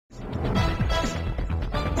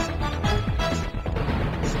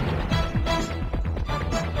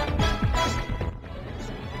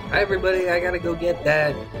Hi everybody, I gotta go get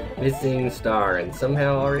that missing star and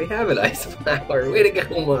somehow already have an ice flower. Way to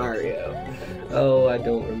go, Mario! Oh, I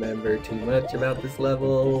don't remember too much about this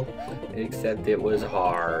level, except it was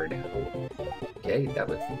hard. Okay, that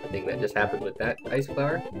was the thing that just happened with that ice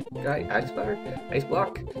flower guy. Ice flower? Ice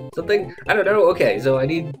block? Something? I don't know. Okay, so I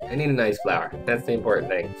need an ice flower. That's the important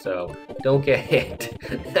thing. So don't get hit.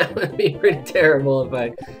 That would be pretty terrible if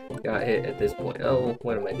I got hit at this point. Oh,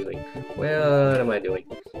 what am I doing? What am I doing?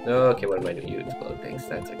 Okay, what am I doing? You explode things.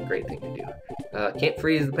 That's a great thing to do. Can't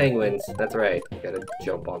freeze the penguins. That's right. Gotta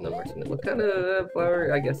jump on them or something. What kind of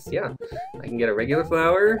flower? I guess, yeah. I can get a regular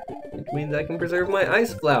flower, which means I can preserve my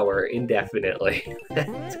ice flower indefinitely.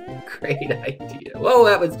 That's a great idea. Whoa,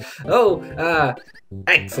 that was...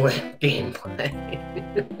 excellent gameplay.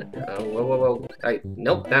 Whoa.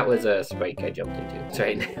 Nope, that was a spike I jumped into. It's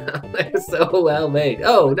right now. They're so well made.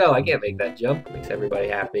 Oh, no, I can't make that jump. Makes everybody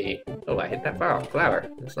happy. Oh, I hit that flower.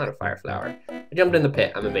 It's not a fire flower. I jumped in the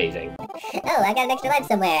pit. I'm amazing. Oh, I got an extra life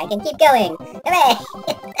somewhere. I can keep going. Hooray!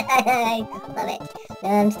 I love it.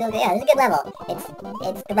 Still, yeah, this is a good level.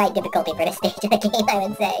 It's the right difficulty for this stage of the game, I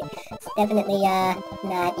would say. It's definitely,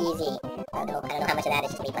 not easy. I don't know how much of that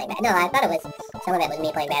is just me playing bad. No, I thought some of it was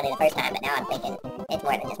me playing badly the first time, but now I'm thinking it's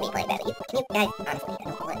more than just me playing badly. Can you guys, honestly, I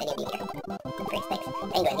don't want any of you here. Great, thanks.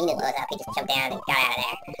 Anyway, he knew what was up. He just jumped down and got out of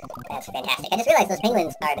there. That's fantastic. I just realized those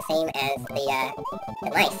penguins are the same as the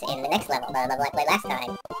mice in the next level, the level I played last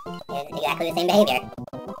time. It's exactly the same behavior.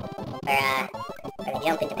 Where they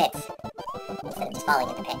jump into pits instead of just falling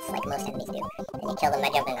into pits like most enemies do. And you kill them by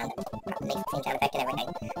jumping on them. Probably makes the same sound effect and everything.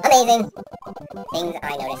 Amazing! Things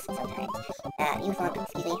I notice sometimes. U-Thwomp,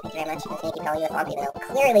 excuse me, thank you very much. I'm just gonna keep calling you a Thwomp, even though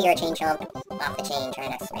clearly you're a chain chomp. Off the chain,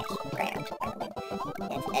 trying to smash ground.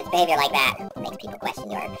 It's behavior like that makes people question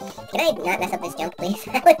your... Can I not mess up this jump, please?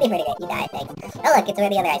 That would be pretty good. You die, thanks. Oh look, it's where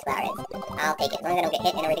the other ice flower is. I'll take it. As long as I don't get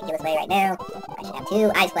hit in a ridiculous way right now. I should have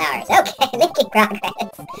 2 ice flowers. Okay, making progress.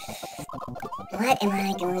 What am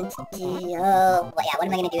I going to do? Oh, well, yeah, what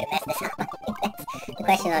am I going to do to mess this up? That's the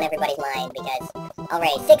question on everybody's mind, because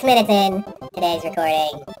already 6 minutes in today's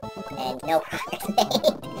recording, and no progress made.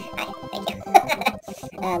 Thank you.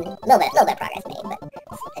 A little bit of progress made, but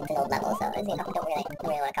it's an old level, so, you know, don't really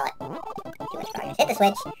want to call it too much progress. Hit the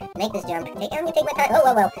switch, make this jump, I'm going to take my time,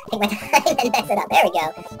 whoa, take my time and mess it up, there we go.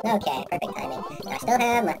 Okay, perfect timing. Now I still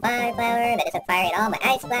have my fire flower, that isn't fire at all, my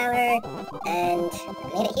ice flower, and I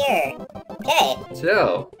made it here. Okay.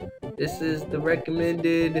 So, this is the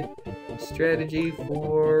recommended strategy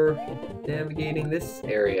for navigating this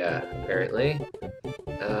area, apparently.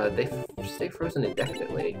 They stay frozen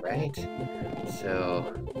indefinitely, right?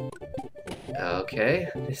 So, okay,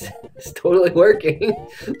 this is totally working.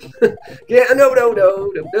 Yeah, no.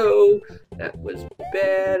 That was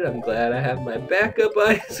bad. I'm glad I have my backup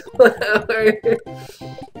ice flower.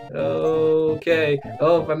 Okay.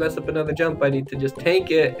 Oh, if I mess up another jump, I need to just tank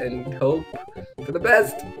it and hope for the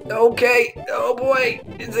best. Okay. Oh boy,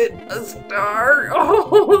 is it a star?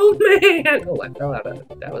 Oh man. Oh, I fell out of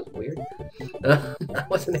it. That was weird. I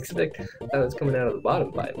wasn't expecting that was coming out of the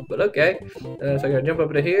bottom pipe, but okay. So I gotta jump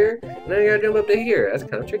up to here, and then I gotta jump up to here. That's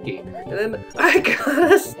kind of tricky. And then I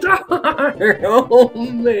got a star. Oh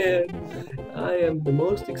man. I am the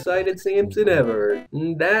most excited Samson ever.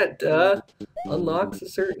 That unlocks a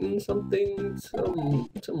certain something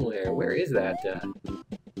somewhere. Where is that?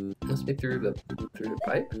 Must be through the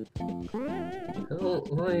pipe. Oh,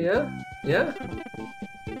 well, yeah.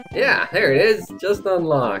 Yeah, there it is. Just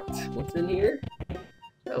unlocked. What's in here?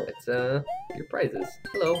 Oh, it's your prizes.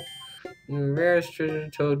 Hello. Rarest treasure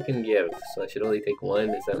Toad can give. So I should only take 1.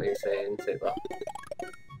 Is that what you're saying? Say,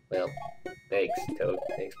 well, thanks, Toad.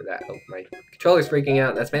 Thanks for that. Oh, my controller's freaking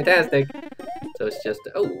out. That's fantastic. So it's just,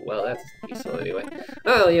 oh, well, that's useful anyway.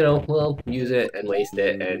 Oh, you know, we'll use it and waste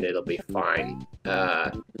it, and it'll be fine.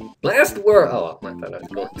 Last world. Oh, I thought I was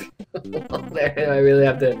going there. I really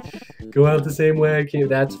have to go out the same way I came.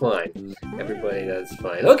 That's fine. Everybody does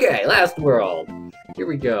fine. Okay, last world. Here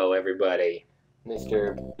we go, everybody.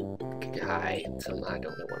 Mr. Guy. I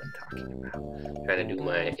don't know what I'm talking about. I'm trying to do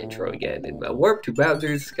my intro again. Warp to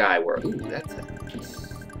Bowser's Sky World. Ooh, that's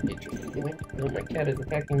interesting. No, my cat is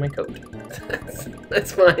attacking my coat.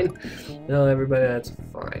 That's fine. No, everybody, that's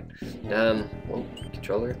fine. Well,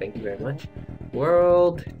 controller, thank you very much.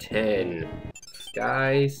 World 10.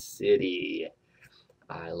 Sky City.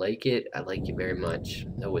 I like it. I like it very much.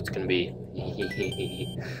 Oh, it's gonna be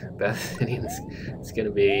Beth City. It's gonna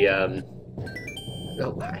be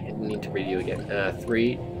oh, I need to read you again.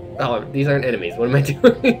 3. Oh, these aren't enemies. What am I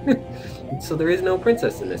doing? So there is no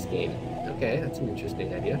princess in this game. Okay, that's an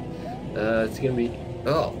interesting idea. It's gonna be...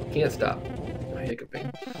 Oh, can't stop. I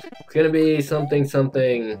hiccuping? It's gonna be something, 3,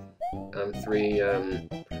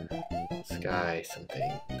 sky,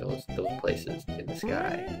 something. Those places in the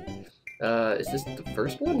sky. Is this the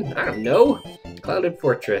first one? I don't know. Clouded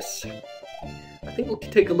Fortress. I think we'll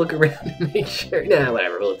take a look around and make sure. Nah,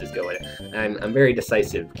 whatever. We'll just go with it. I'm very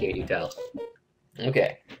decisive. Can't you tell?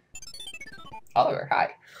 Okay. Oliver,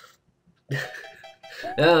 hi.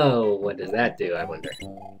 Oh, what does that do, I wonder?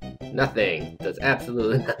 Nothing. Does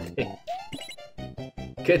absolutely nothing.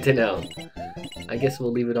 Good to know. I guess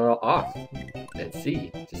we'll leave it all off and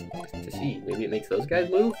see. Just to see. Maybe it makes those guys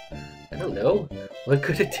move? I don't know. What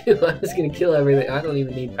could it do? I'm just gonna kill everything. I don't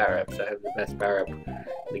even need power-ups. I have the best power-up in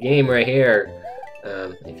the game right here.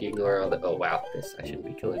 If you ignore all the... Oh, wow. I shouldn't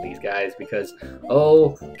be killing these guys because...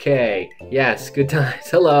 Okay. Yes, good times.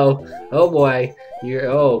 Hello. Oh, boy. You're...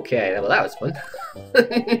 Okay. Well, that was fun.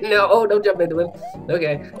 No, oh, don't jump into him.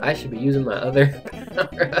 Okay. I should be using my other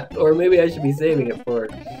power-up. Or maybe I should be saving it for...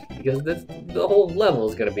 Because the whole level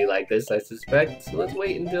is going to be like this, I suspect. So let's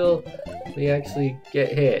wait until we actually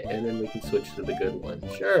get hit, and then we can switch to the good one.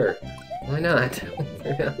 Sure. Why not?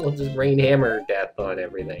 We'll just rain hammer death on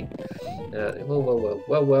everything.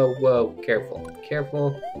 Whoa. Careful.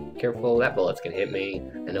 That bullet's gonna hit me.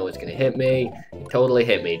 I know it's gonna hit me. It totally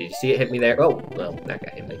hit me. Did you see it hit me there? Oh, well, that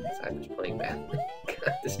guy hit me because I was playing badly.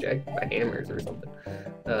 Got distracted by hammers or something.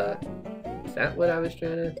 Is that what I was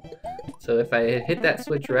trying to... So if I had hit that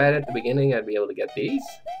switch right at the beginning, I'd be able to get these?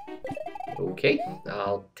 Okay,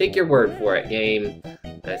 I'll take your word for it, game.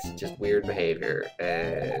 That's just weird behavior.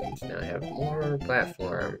 And now I have more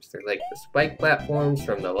platforms. They're like the spike platforms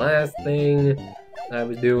from the last thing I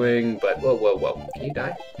was doing, but whoa. Can you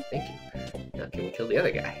die? Thank you. Now can we kill the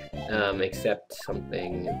other guy? Except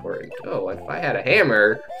something important. Oh, if I had a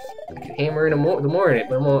hammer, I could hammer in the morning.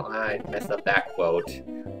 I messed up that quote.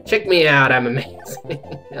 Check me out, I'm amazing.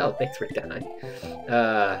 Oh, thanks for dying.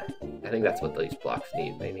 I think that's what these blocks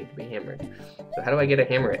need. They need to be hammered. So how do I get a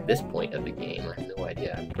hammer at this point of the game? I have no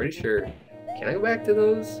idea. I'm pretty sure... Can I go back to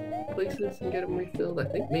those places and get them refilled? I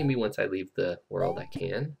think maybe once I leave the world I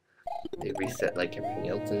can. They reset like everything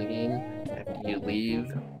else in the game after you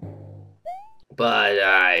leave. But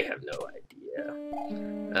I have no idea.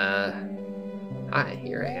 Hi,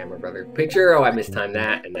 you're a hammer, brother. Picture, oh, I mistimed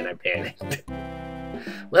that, and then I panicked.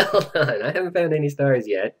 Well done, I haven't found any stars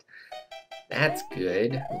yet. That's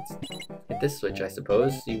good. Let's hit this switch, I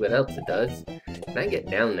suppose, see what else it does. Can I get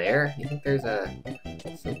down there? You think there's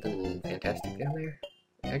something fantastic down there?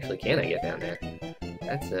 Actually, can I get down there?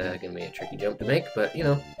 That's gonna be a tricky jump to make, but, you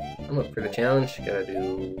know, I'm up for the challenge. Gotta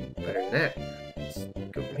do better than that. Let's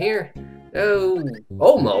go from here. Oh,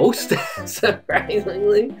 almost,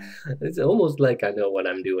 surprisingly. It's almost like I know what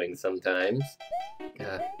I'm doing sometimes.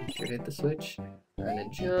 Sure to hit the switch. Run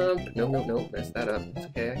and jump. No, mess that up. It's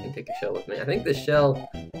okay, I can take a shell with me. I think this shell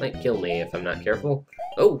might kill me if I'm not careful.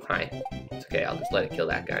 Oh, hi. It's okay, I'll just let it kill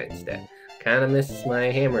that guy instead. Kinda misses my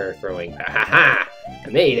hammer throwing. Ha ha ha! I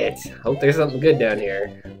made it! Hope there's something good down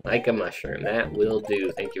here. Like a mushroom. That will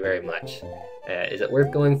do. Thank you very much. Is it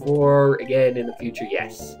worth going for again in the future?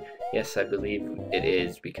 Yes. Yes, I believe it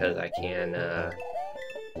is because I can,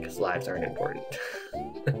 because lives aren't important.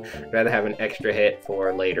 I'd rather have an extra hit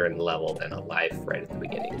for later in the level than a life right at the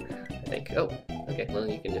beginning, I think. Oh, okay, well,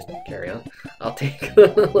 you can just carry on. I'll take a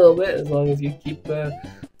little bit as long as you keep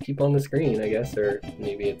on the screen, I guess, or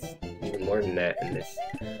maybe it's even more than that in this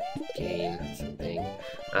game, something.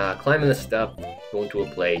 Climbing the stuff, going to a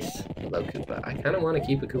place. Hello, Koopa. I kind of want to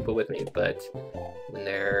keep a Koopa with me, but when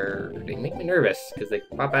they make me nervous because they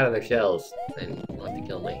pop out of their shells and want to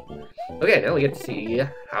kill me. Okay, now we get to see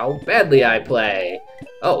how badly I play.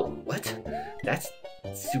 Oh, what? That's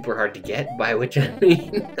super hard to get, by which I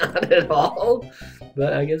mean not at all.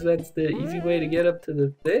 But I guess that's the easy way to get up to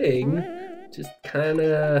the thing. Just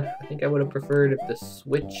kinda, I think I would have preferred if the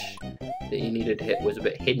switch that you needed to hit was a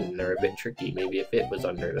bit hidden or a bit tricky. Maybe if it was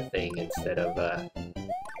under the thing instead of,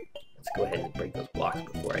 let's go ahead and break those blocks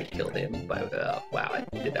before I killed him. But, wow, I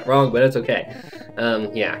did that wrong, but it's okay.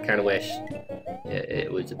 Yeah, I kinda wish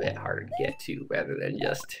it was a bit harder to get to rather than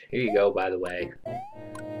just, here you go, by the way.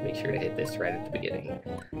 Make sure to hit this right at the beginning.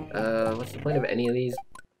 What's the point of any of these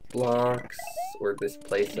blocks or this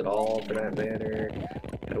place at all for that matter?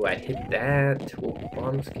 How do I hit that? Oh,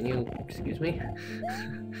 bombs, can you excuse me?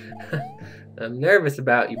 I'm nervous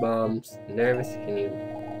about you, bombs. Nervous, can you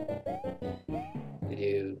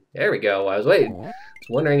there we go. I was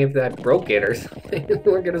wondering if that broke it or something.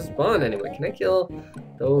 We're gonna spawn anyway. Can I kill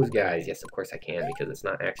those guys? Yes, of course I can, because it's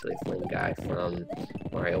not actually a flame guy from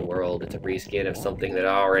Mario World. It's a reskin of something that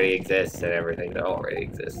already exists, and everything that already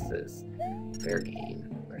exists is fair game.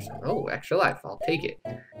 Oh, extra life. I'll take it.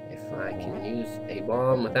 If if I can use a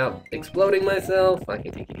bomb without exploding myself, I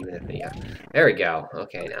can take it even if, yeah. There we go.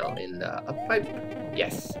 Okay, now in the up pipe.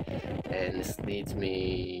 Yes. And this leads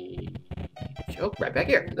me... Oh, right back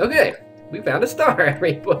here. Okay. We found a star,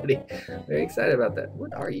 everybody. Very excited about that.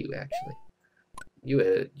 What are you, actually? You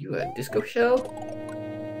a disco shell?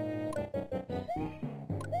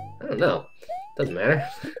 I don't know. Doesn't matter.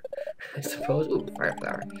 I suppose. Ooh, fire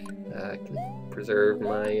flower. I can preserve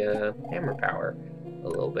my hammer power a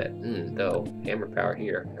little bit. Though hammer power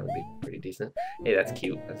here, that would be pretty decent. Hey, that's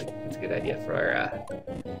cute. That's a good idea for our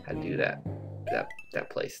how to do that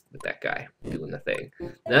place with that guy doing the thing.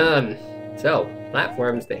 So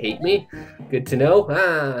platforms that hate me. Good to know.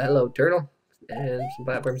 Hello, turtle. And some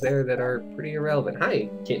platforms there that are pretty irrelevant. Hi,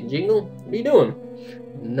 Kitten Jingle. What are you doing?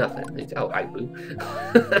 Nothing. Oh, hi, Boo.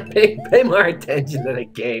 pay more attention to the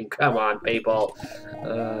game. Come on, people.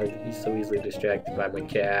 He's so easily distracted by my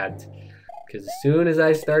cat. Because as soon as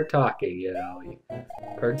I start talking, you know, he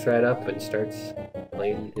perks right up and starts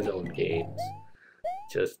playing his own games.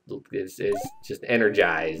 Just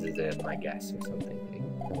energizes him, I guess, or something.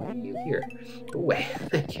 Why are you here? Go away.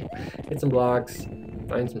 Thank you. Get some blocks.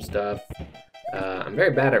 Find some stuff. I'm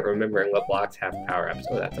very bad at remembering what blocks have power-ups.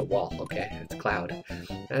 Oh, that's a wall. Okay, it's a cloud.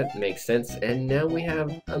 That makes sense. And now we have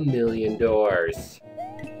 1,000,000 doors.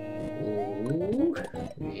 Ooh,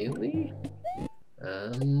 really?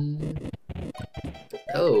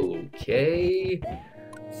 Okay.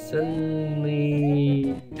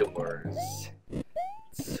 Suddenly doors.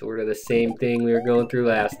 Sort of the same thing we were going through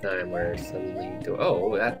last time, where suddenly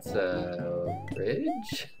oh, that's a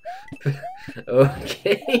bridge?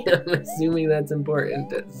 Okay, I'm assuming that's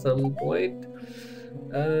important at some point.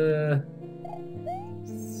 So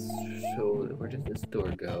where does this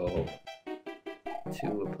door go?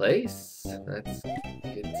 To a place? That's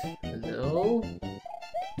good to know.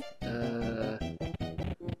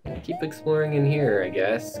 Keep exploring in here, I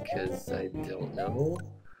guess, because I don't know.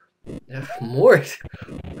 More.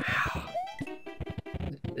 Wow.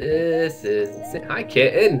 This is insane. Hi,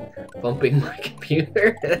 kitten. Bumping my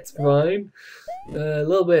computer. That's fine. A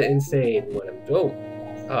little bit insane when I'm. Oh,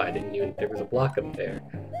 I didn't even. There was a block up there.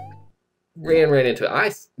 Ran right into it.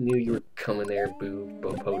 I knew you were coming there, Boo,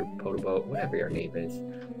 Boat, whatever your name is.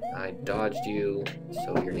 I dodged you,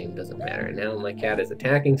 so your name doesn't matter. And now my cat is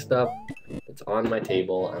attacking stuff that's on my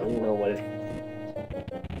table. I don't even know what it.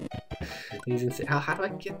 He's insane. How do I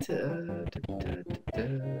get to?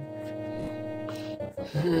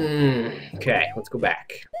 Okay, let's go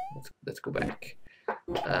back. Let's go back.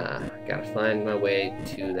 Gotta find my way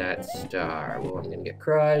to that star. Well, I'm gonna get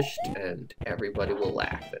crushed, and everybody will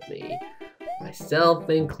laugh at me, myself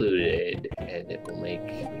included, and it will make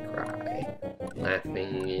me cry.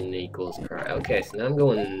 Laughing equals cry. Okay, so now I'm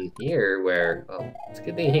going here where. Oh, it's a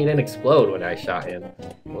good thing he didn't explode when I shot him.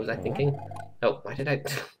 What was I thinking? Oh, why did I?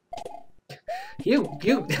 You,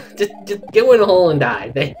 just go in a hole and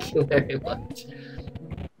die. Thank you very much.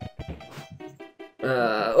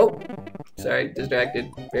 Oh, sorry, distracted.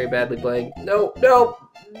 Very badly playing. No.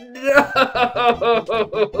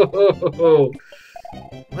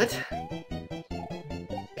 What?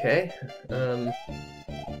 Okay.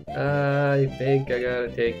 I think I gotta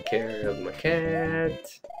take care of my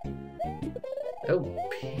cat. Oh,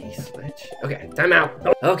 P-switch. Okay, time out.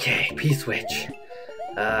 Okay, P-switch.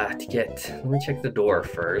 Let me check the door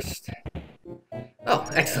first. Oh,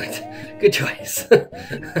 excellent. Good choice.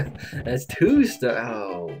 That's 2 stars.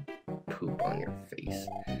 Oh, poop on your face.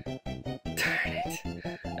 Darn it.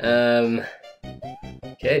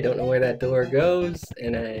 Okay, don't know where that door goes,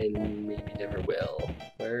 and I maybe never will.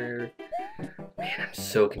 Where? Man, I'm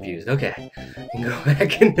so confused. Okay, I can go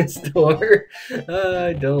back in this door.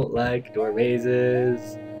 I don't like door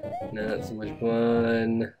mazes. Not so much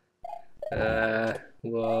fun.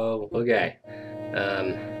 Whoa, okay.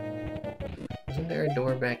 Wasn't there a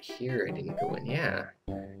door back here I didn't go in? Yeah.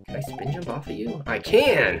 Can I spin jump off of you? I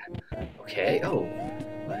can! Okay, oh.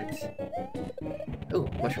 What? Oh,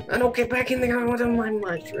 mushroom. I don't get back in there, I want my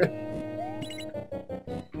mushroom.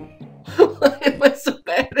 Why am I so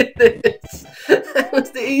bad at this? That was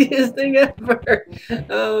the easiest thing ever.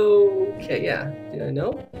 Okay, yeah. Do I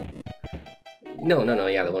know? No,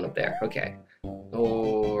 yeah, the one up there. Okay.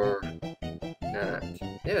 Or... not.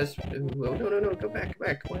 Yes. Oh, no, go back.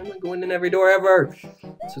 Why am I going in every door ever?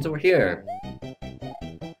 So it's over here.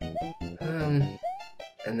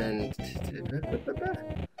 And then...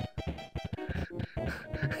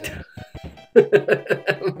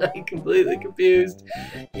 I'm like completely confused.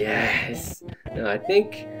 Yes. No, I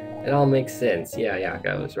think It all makes sense. Yeah, it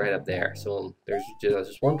goes right up there. So there's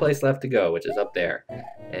just one place left to go, which is up there.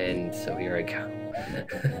 And so here I go.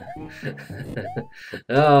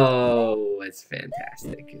 Oh, it's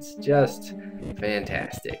fantastic. It's just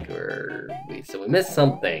fantastic. So we missed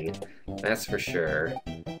something, that's for sure.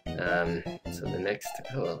 So the next,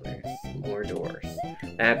 oh, there's some more doors.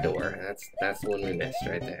 That door, that's the one we missed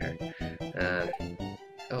right there.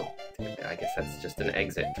 Oh, I guess that's just an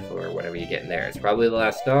exit for whatever you get in there. It's probably the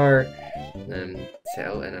last star. And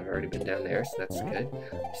I've already been down there, so that's good.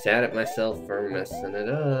 Sad at myself for messing it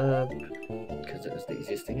up, because it was the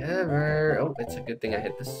easiest thing ever. Oh, it's a good thing I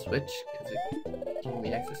hit the switch, because it gave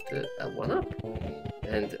me access to a 1-up.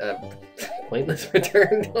 And pointless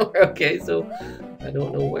return door. Okay, so I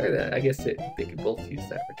don't know where that. I guess they could both use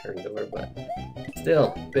that return door, but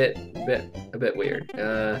still, a bit weird.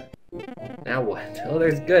 Now what? Oh,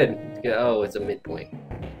 there's good. Oh, it's a midpoint.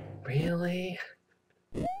 Really?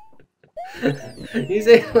 You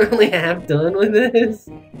say we're only half done with this?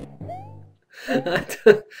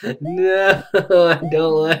 No, I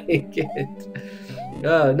don't like it.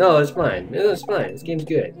 No, it's fine. It's fine. This game's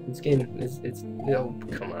good. This game it's no,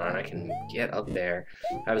 come on, I can get up there.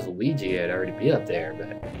 If I was Luigi, I'd already be up there, but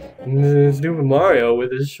it's Super Mario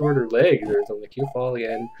with his shorter legs or something. You fall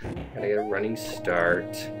again. Gotta get a running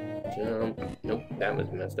start. Jump. Nope, that was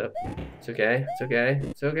messed up. It's okay. It's okay.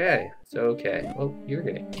 It's okay. It's okay. Oh, you're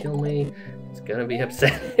gonna kill me. It's gonna be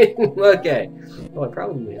upsetting. Okay. Oh, I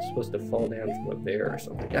probably was supposed to fall down from up there or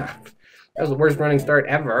something. Ah, that was the worst running start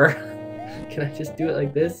ever. Can I just do it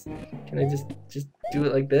like this? Can I just do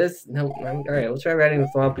it like this? No. Alright, we'll try riding the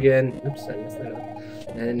thwomp again. Oops, I messed that up.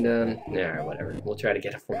 And, yeah, whatever. We'll try to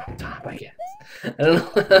get it from up top, I guess. I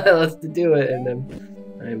don't know how else to do it, and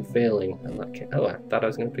I'm failing. Oh, I thought I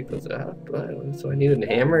was going to pick those up. So I needed a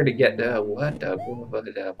hammer to get, what?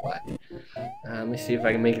 What? Let me see if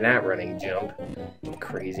I can make that running jump.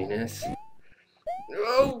 Craziness.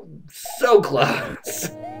 Oh, so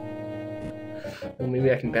close! Well,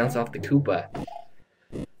 maybe I can bounce off the Koopa.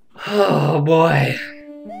 Oh, boy.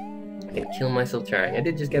 I can kill myself trying. I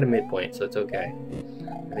did just get a midpoint, so it's okay.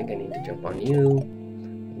 I think I need to jump on you.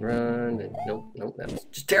 Run. And nope, that was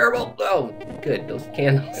just terrible. Oh, good. Those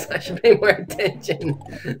candles. I should pay more attention.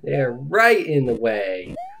 They're right in the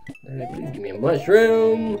way. Please give me a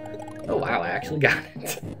mushroom. Oh, wow, I actually got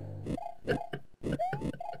it.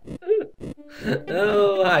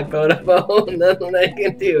 Oh, hi, Potophone. Nothing I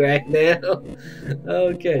can do right now.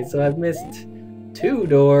 Okay, so I've missed 2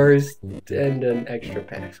 doors and an extra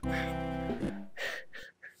pass. Wow.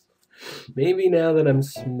 Maybe now that I'm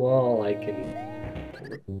small, I can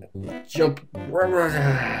jump.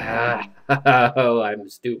 Oh, I'm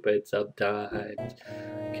stupid sometimes.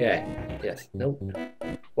 Okay, yes, nope.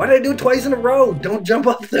 Why did I do it twice in a row? Don't jump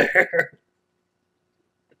up there.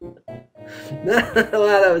 Wow,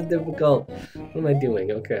 that was difficult. What am I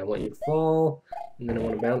doing? Okay, I want you to fall, and then I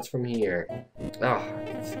want to bounce from here. Oh,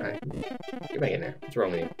 get back in there. What's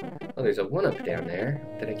wrong with you? Oh, there's a 1-up down there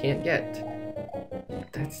that I can't get.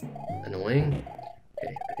 That's annoying.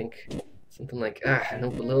 Okay, I think something like,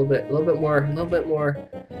 nope, a little bit more.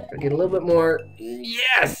 Gotta get a little bit more.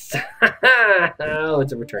 Yes! Oh,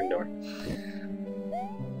 it's a return door.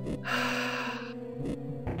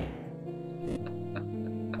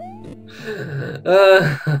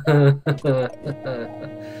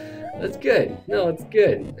 That's good. No, it's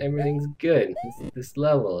good. Everything's good. This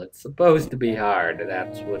level, it's supposed to be hard.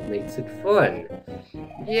 That's what makes it fun.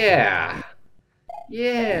 Yeah.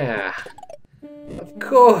 Yeah. Of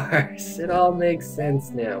course. It all makes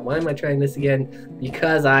sense now. Why am I trying this again?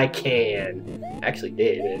 Because I can. I actually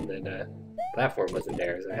did, and then the platform wasn't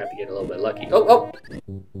there, so I have to get a little bit lucky. Oh!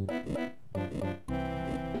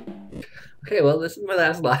 Okay, well, this is my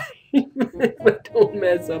last life. If I don't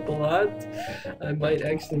mess up a lot, I might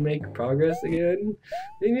actually make progress again.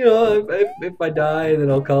 And, you know, if I die, then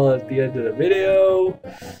I'll call it the end of the video.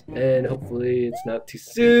 And hopefully it's not too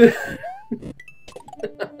soon.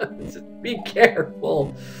 Just be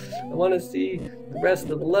careful. I want to see the rest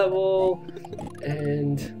of the level.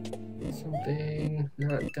 And something,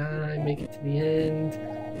 not die, make it to the end.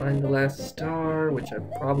 Find the last star, which I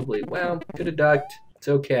probably, well, could have ducked. It's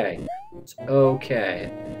okay. It's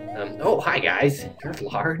okay. Oh, hi guys. You're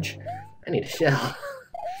large. I need a shell.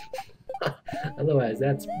 Otherwise,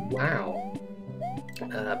 that's wow.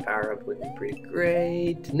 Power up would be pretty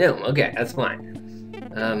great. No, okay, that's fine.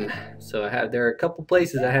 So there are a couple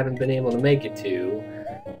places I haven't been able to make it to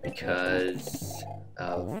because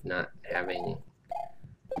of not having.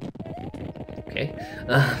 Okay,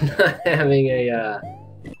 not having a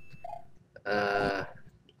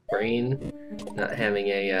brain, not having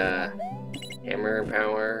a hammer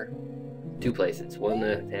power. 2 places. One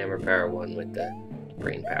the hammer power, one with the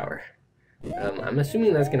brain power. I'm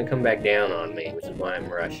assuming that's going to come back down on me, which is why I'm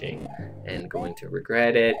rushing and going to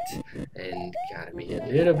regret it, and gotta be a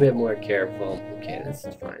little bit more careful. Okay, this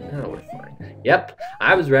is fine. Now we're fine. Yep,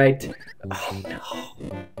 I was right. Oh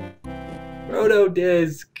no. Roto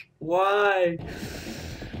Disc, why?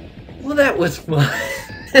 Well, that was fun.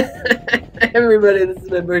 Everybody, this has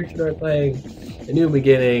been Birchmore playing A New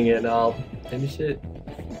Beginning, and I'll finish it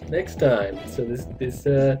next time. So this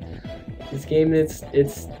game, it's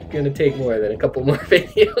gonna take more than a couple more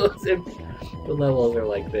videos if the levels are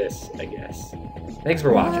like this, I guess. Thanks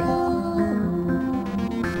for watching.